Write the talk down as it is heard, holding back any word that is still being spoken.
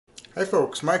Hi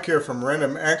folks, Mike here from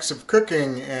Random Acts of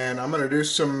Cooking, and I'm going to do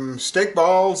some steak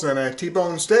balls and a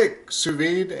T-bone steak, sous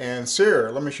vide and sear.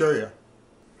 Let me show you.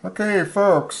 Okay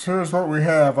folks, here's what we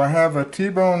have. I have a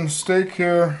T-bone steak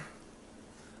here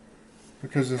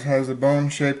because it has a bone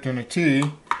shaped in a T.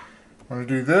 I'm going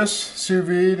to do this sous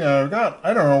vide, and I've got,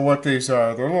 I don't know what these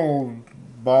are. They're little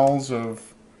balls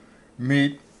of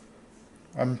meat.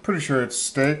 I'm pretty sure it's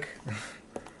steak.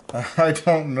 I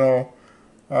don't know.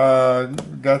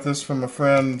 Got this from a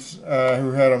friend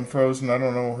who had them frozen. I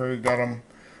don't know where he got them,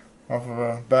 off of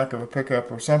a back of a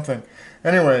pickup or something.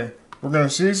 Anyway, we're going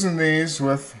to season these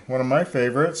with one of my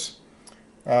favorites.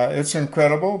 It's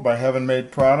Incredible by Heaven Made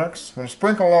Products. I'm going to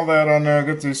sprinkle all that on there,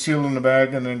 get these sealed in the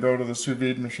bag, and then go to the sous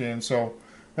vide machine. So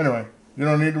anyway, you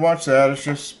don't need to watch that. It's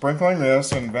just sprinkling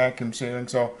this and vacuum sealing.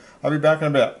 So I'll be back in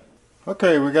a bit.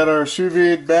 Okay, we got our sous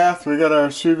vide bath. We got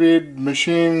our sous vide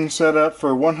machine set up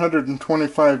for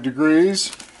 125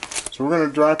 degrees. So we're going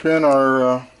to drop in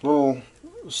our little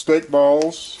steak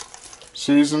balls,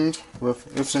 seasoned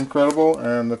with It's Incredible,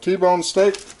 and the T-bone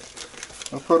steak.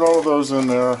 I'll put all of those in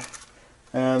there.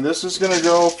 And this is going to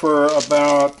go for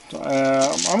about,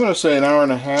 I'm going to say an hour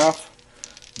and a half.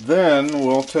 Then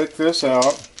we'll take this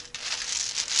out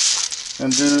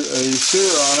and do a sear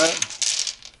on it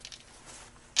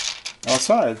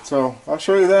outside. So I'll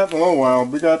show you that in a little while.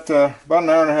 We got about an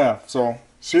hour and a half, so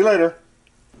see you later.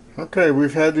 Okay,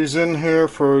 we've had these in here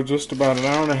for just about an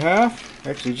hour and a half,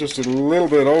 actually just a little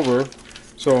bit over.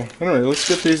 So anyway, let's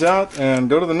get these out and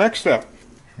go to the next step.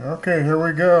 Okay, here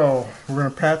we go. We're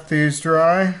going to pat these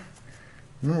dry, and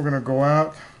then we're going to go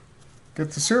out,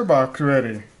 get the sear box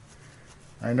ready.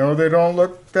 I know they don't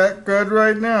look that good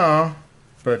right now,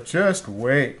 but just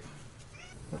wait.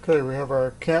 Okay, we have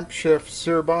our Camp Chef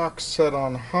sear box set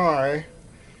on high,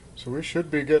 so we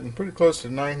should be getting pretty close to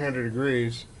 900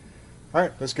 degrees.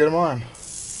 Alright, let's get them on.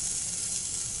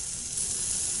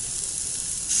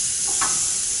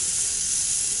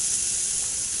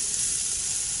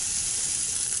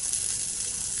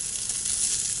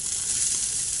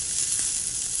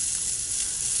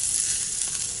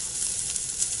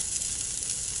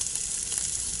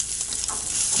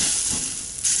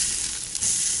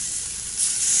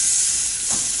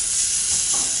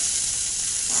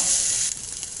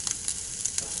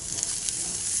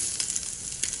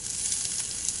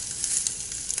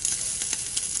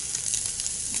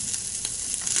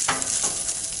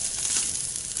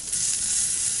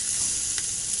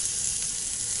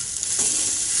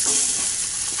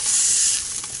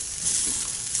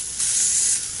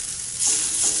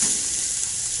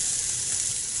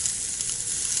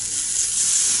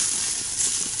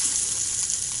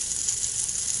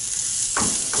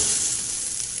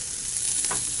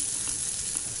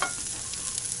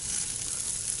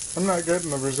 I'm not getting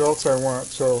the results I want,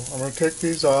 so I'm going to take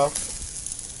these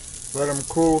off, let them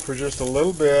cool for just a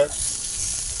little bit,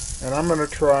 and I'm going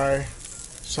to try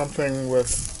something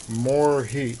with more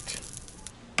heat.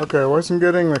 Okay, I wasn't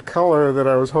getting the color that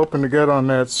I was hoping to get on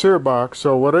that sear box,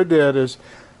 so what I did is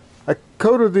I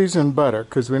coated these in butter,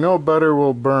 because we know butter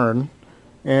will burn,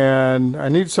 and I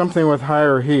need something with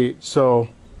higher heat, so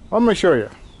I'm going to show you.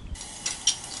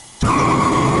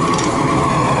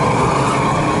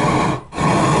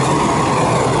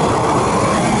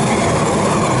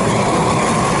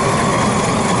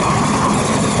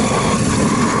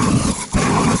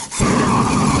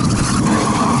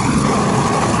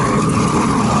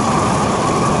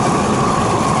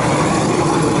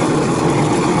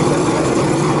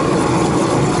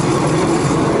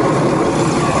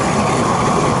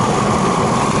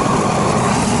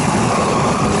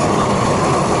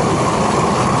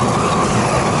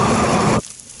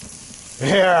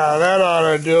 Yeah, that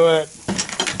ought to do it.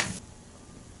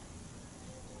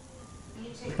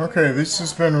 Okay, this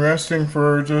has been resting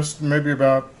for just maybe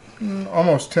about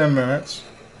almost 10 minutes.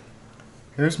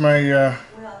 Here's my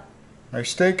my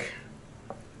steak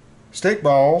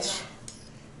balls,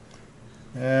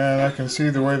 and I can see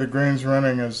the way the grain's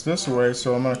running is this way,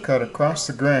 so I'm going to cut across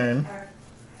the grain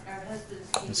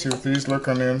and see what these look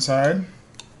on the inside.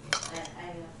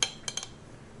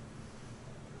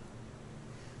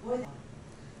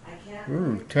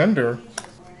 Ooh, tender.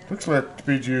 Looks like to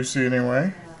be juicy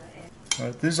anyway.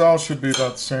 These all should be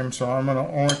about the same, so I'm going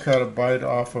to only cut a bite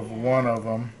off of one of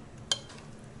them.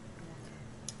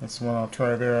 That's the one I'll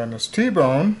try there. On this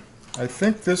T-bone, I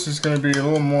think this is going to be a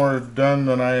little more done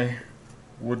than I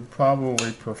would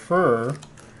probably prefer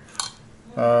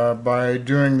by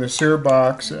doing the sear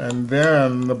box and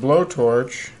then the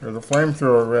blowtorch, or the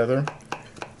flamethrower rather.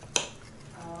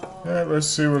 Yeah, let's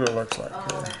see what it looks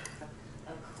like here.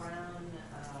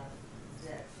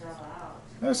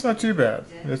 That's not too bad.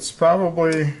 It's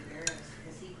probably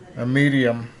a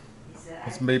medium.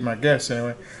 That's made my guess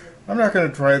anyway. I'm not going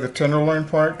to try the tenderloin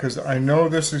part because I know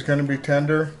this is going to be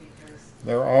tender.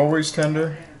 They're always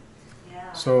tender.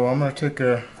 So I'm going to take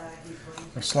a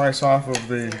slice off of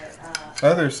the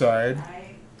other side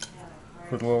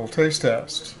for the little taste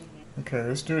test. Okay,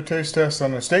 let's do a taste test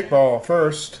on the steak ball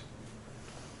first.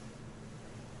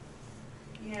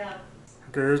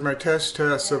 Okay, here's my test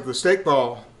of the steak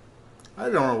ball. I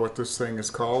don't know what this thing is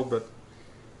called, but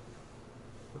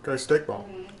okay, steak ball.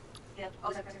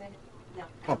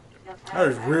 Oh, that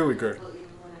is really good.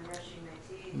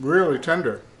 Really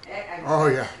tender. Oh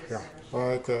yeah, yeah. I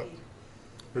like that.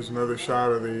 There's another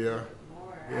shot of the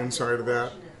inside of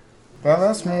that. Now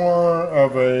that's more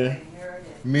of a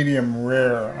medium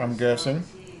rare, I'm guessing.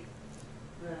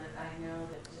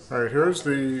 Alright, here's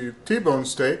the T-bone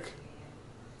steak.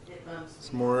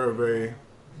 It's more of a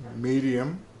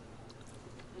medium.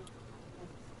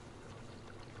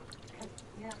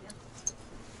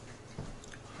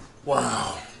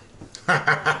 Wow.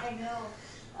 I'm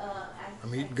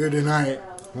eating good tonight.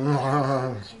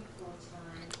 Oh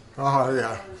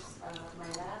yeah.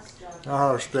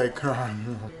 Oh, steak.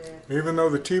 Even though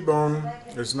the T-bone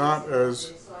is not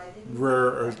as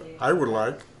rare as I would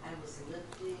like,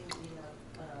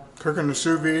 cooking the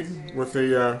sous vide with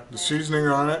the seasoning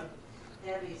on it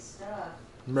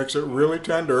makes it really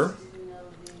tender.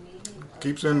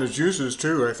 Keeps in the juices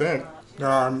too, I think.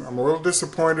 Now I'm a little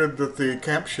disappointed that the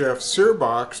Camp Chef Sear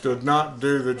box did not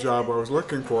do the job I was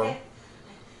looking for,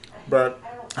 but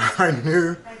I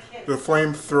knew the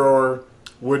flamethrower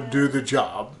would do the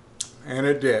job, and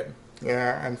it did.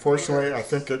 Yeah, unfortunately I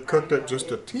think it cooked it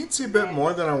just a teensy bit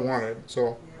more than I wanted,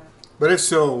 so, but it's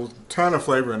still a ton of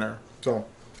flavor in there. So,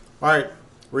 alright,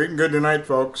 we're eating good tonight,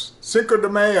 folks. Cinco de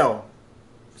Mayo.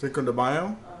 Cinco de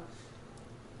Mayo?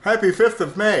 Happy 5th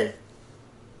of May.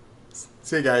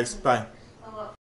 See you guys. Bye.